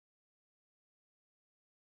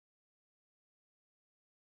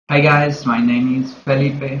Hi guys, my name is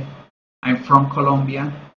Felipe. I'm from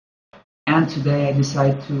Colombia, and today I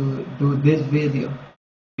decided to do this video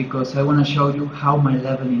because I want to show you how my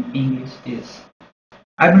level in English is.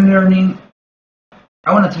 I've been learning,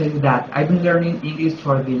 I want to tell you that I've been learning English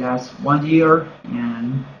for the last 1 year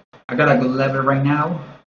and I got a good level right now.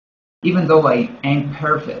 Even though I ain't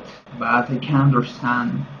perfect, but I can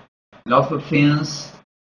understand lots of things.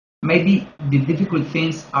 Maybe the difficult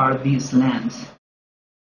things are these slangs.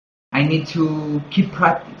 I need to keep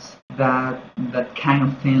practice that kind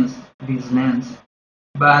of things, these lands.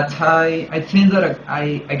 But I think that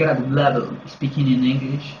I got a good level speaking in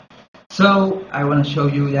English. So I want to show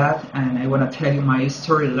you that, and I want to tell you my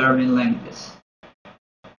story learning languages.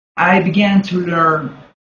 I began to learn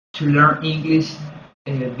English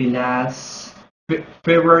the last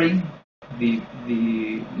February, the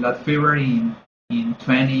last February in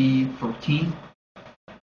 2014.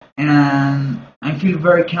 And I feel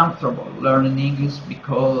very comfortable learning English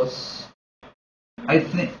because I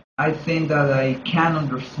think that I can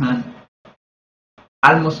understand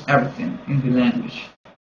almost everything in the language.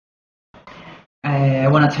 I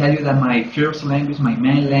want to tell you that my first language, my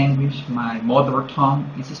main language, my mother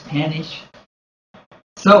tongue is Spanish.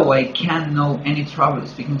 So I can't know any trouble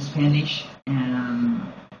speaking Spanish,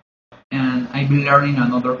 and I've been learning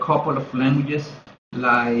another couple of languages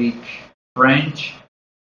like French,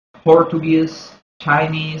 Portuguese,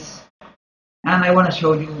 Chinese, and I want to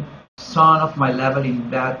show you some of my level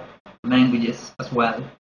in that languages as well.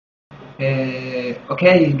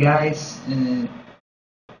 Okay, guys,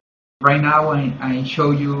 right now I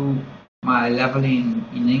show you my level in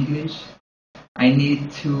English. I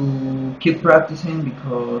need to keep practicing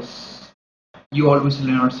because you always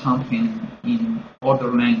learn something in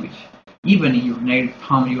other language. Even in your native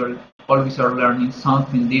tongue, you are always are learning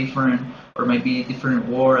something different, or maybe a different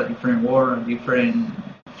word, a different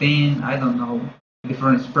thing. I don't know,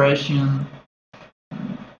 different expression.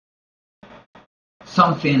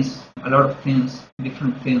 Some things, a lot of things,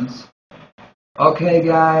 different things. Okay,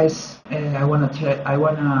 guys, I wanna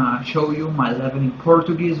show you my level in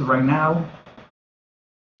Portuguese right now,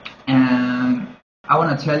 and I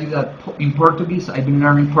wanna tell you that in Portuguese I've been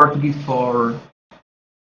learning Portuguese for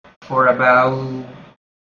about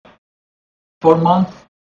 4 months.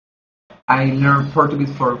 I learned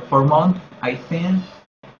Portuguese for 4 months, I think,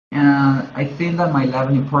 and I think that my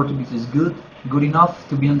level in Portuguese is good enough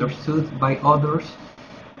to be understood by others.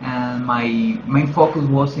 And my main focus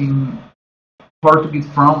was in Portuguese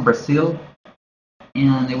from Brazil,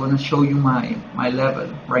 and I want to show you my level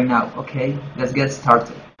right now. Okay, let's get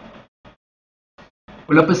started.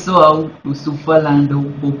 Olá pessoal, eu estou falando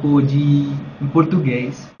um pouco em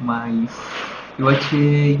português, mas eu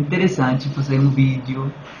achei interessante fazer um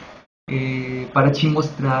vídeo para te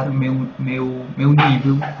mostrar meu nível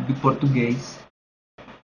de português.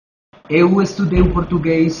 Eu estudei o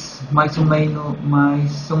português mais ou menos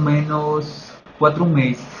 4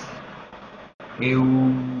 meses. Eu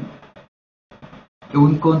eu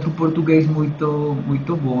encontro o português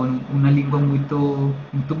muito bom, uma língua muito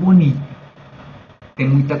bonita. Tem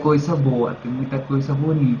muita coisa boa, tem muita coisa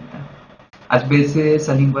bonita. Às vezes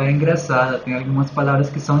a língua é engraçada, tem algumas palavras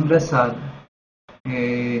que são engraçadas.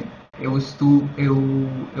 É, eu escutei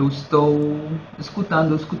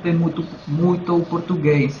muito o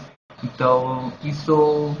português. Então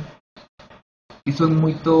isso é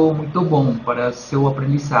muito bom para seu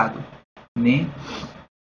aprendizado, né?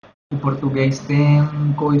 O português tem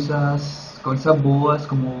coisas boas,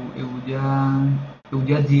 como eu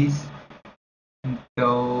já disse.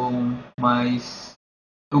 Então, mas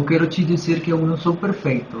eu quero te dizer que eu não sou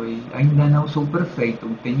perfeito, e ainda não sou perfeito.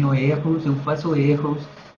 Eu tenho erros, eu faço erros.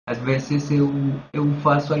 Às vezes eu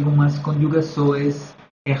faço algumas conjugações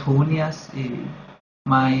errôneas,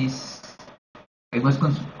 mas algumas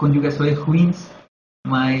conjugações ruins,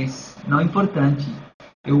 mas não é importante.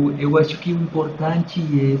 Eu acho que o importante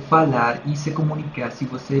é falar e se comunicar. Se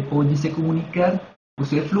você pode se comunicar,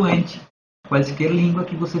 você é fluente. Qualquer língua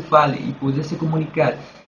que você fale e pode se comunicar,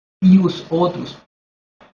 e os outros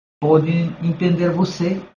podem entender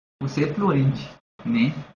você, você é fluente,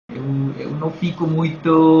 né? Eu não fico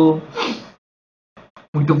muito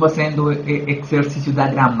fazendo exercício da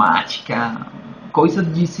gramática, coisa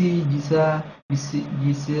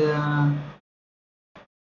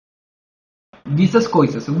dessas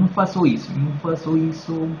coisas. Eu não faço isso.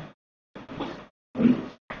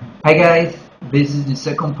 Hi guys, this is the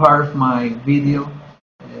second part of my video,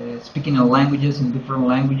 speaking of languages in different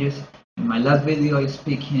languages. In my last video I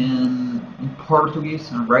speak in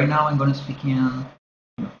Portuguese, and right now I'm going to speak in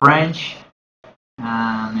French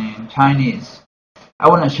and in Chinese. I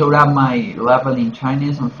want to show up my level in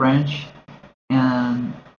Chinese and French.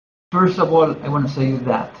 And first of all, I want to say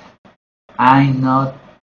that I'm not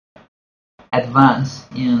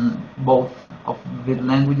advanced in both of the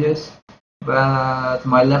languages, but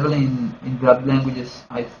my level in that languages,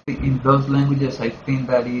 I think in those languages, I think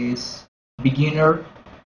that is beginner.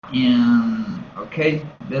 And okay,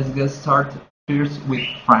 let's get started first with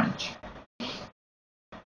French.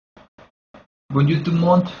 Bonjour tout le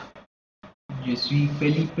monde, je suis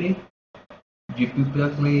Felipe. Je peux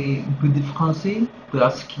parler un peu de français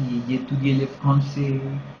parce que j'ai étudié le français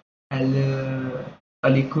à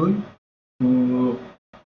l'école pour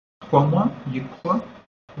 3 mois, je crois,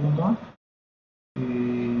 3 mois.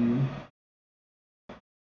 Et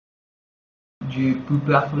je peux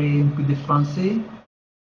parler un peu de français,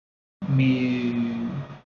 mais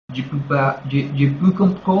je peux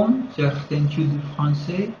comprendre certaines choses de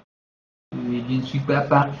français. Et je ne suis pas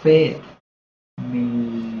parfait,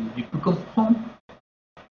 mais je peux comprendre.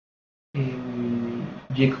 Et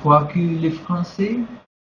je crois que le français,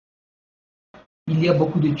 il y a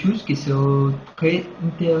beaucoup de choses qui sont très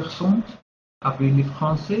intéressantes avec le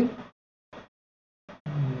français.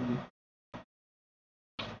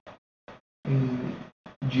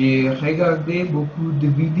 J'ai regardé beaucoup de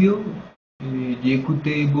vidéos, j'ai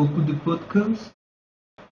écouté beaucoup de podcasts.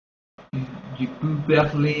 Je peux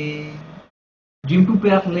parler, je peux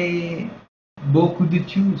parler beaucoup de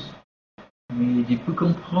choses, mais je peux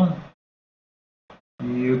comprendre.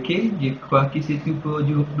 Et ok, je crois que c'est tout pour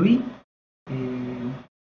aujourd'hui. Et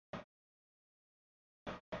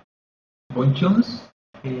bonne chance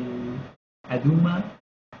et à demain,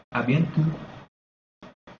 à bientôt.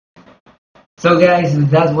 So guys,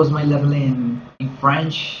 that was my level in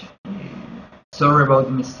French. Sorry about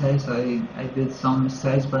the mistakes. I did some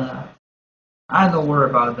mistakes, but I don't worry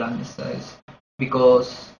about that mistakes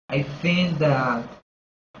because I think that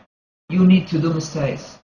you need to do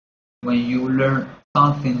mistakes when you learn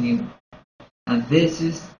something new, and this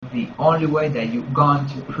is the only way that you're going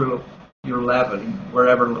to improve your level in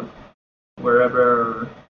wherever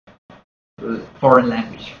foreign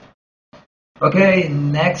language. Okay,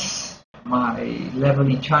 next, my level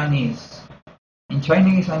in Chinese. In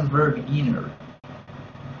Chinese, I'm very beginner.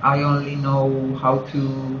 I only know how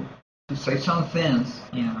to say some things,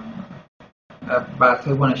 but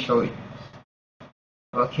I want to show you.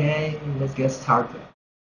 Okay, let's get started.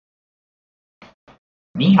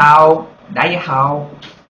 你好，大家好，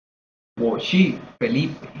我是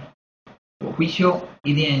Felipe，我会说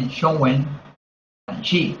一点中文，但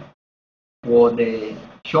是我的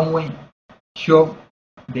中文说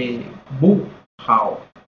的不好。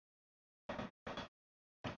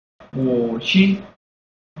我是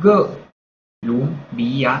哥伦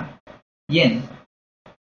比亚人。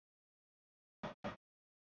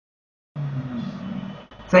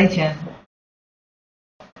再见。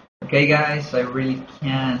Okay, guys, I really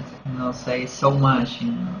can't, say so much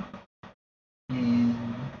in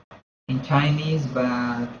in Chinese,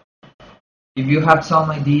 but if you have some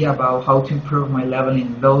idea about how to improve my level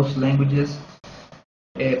in those languages,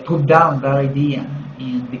 put down that idea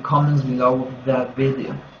in the comments below of that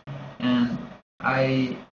video, and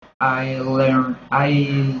I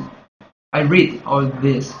read all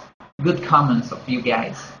these good comments of you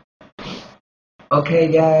guys.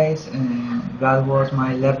 Okay, guys, that was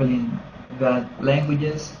my level in that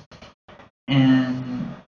languages,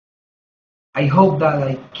 and I hope that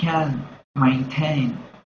I can maintain,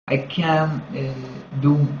 I can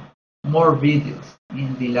do more videos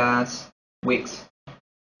in the last weeks.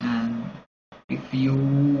 And if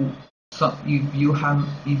you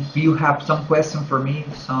have some question for me,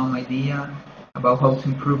 some idea about how to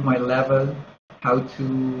improve my level, how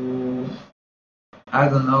to, I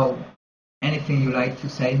don't know, anything you like to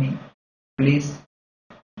say me, please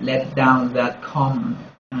let down that comment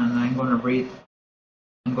and I'm gonna read it.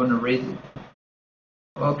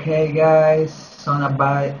 Okay, guys, some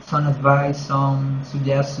advice, some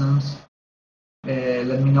suggestions,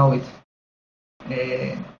 let me know it.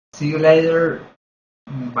 See you later.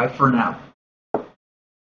 Bye for now.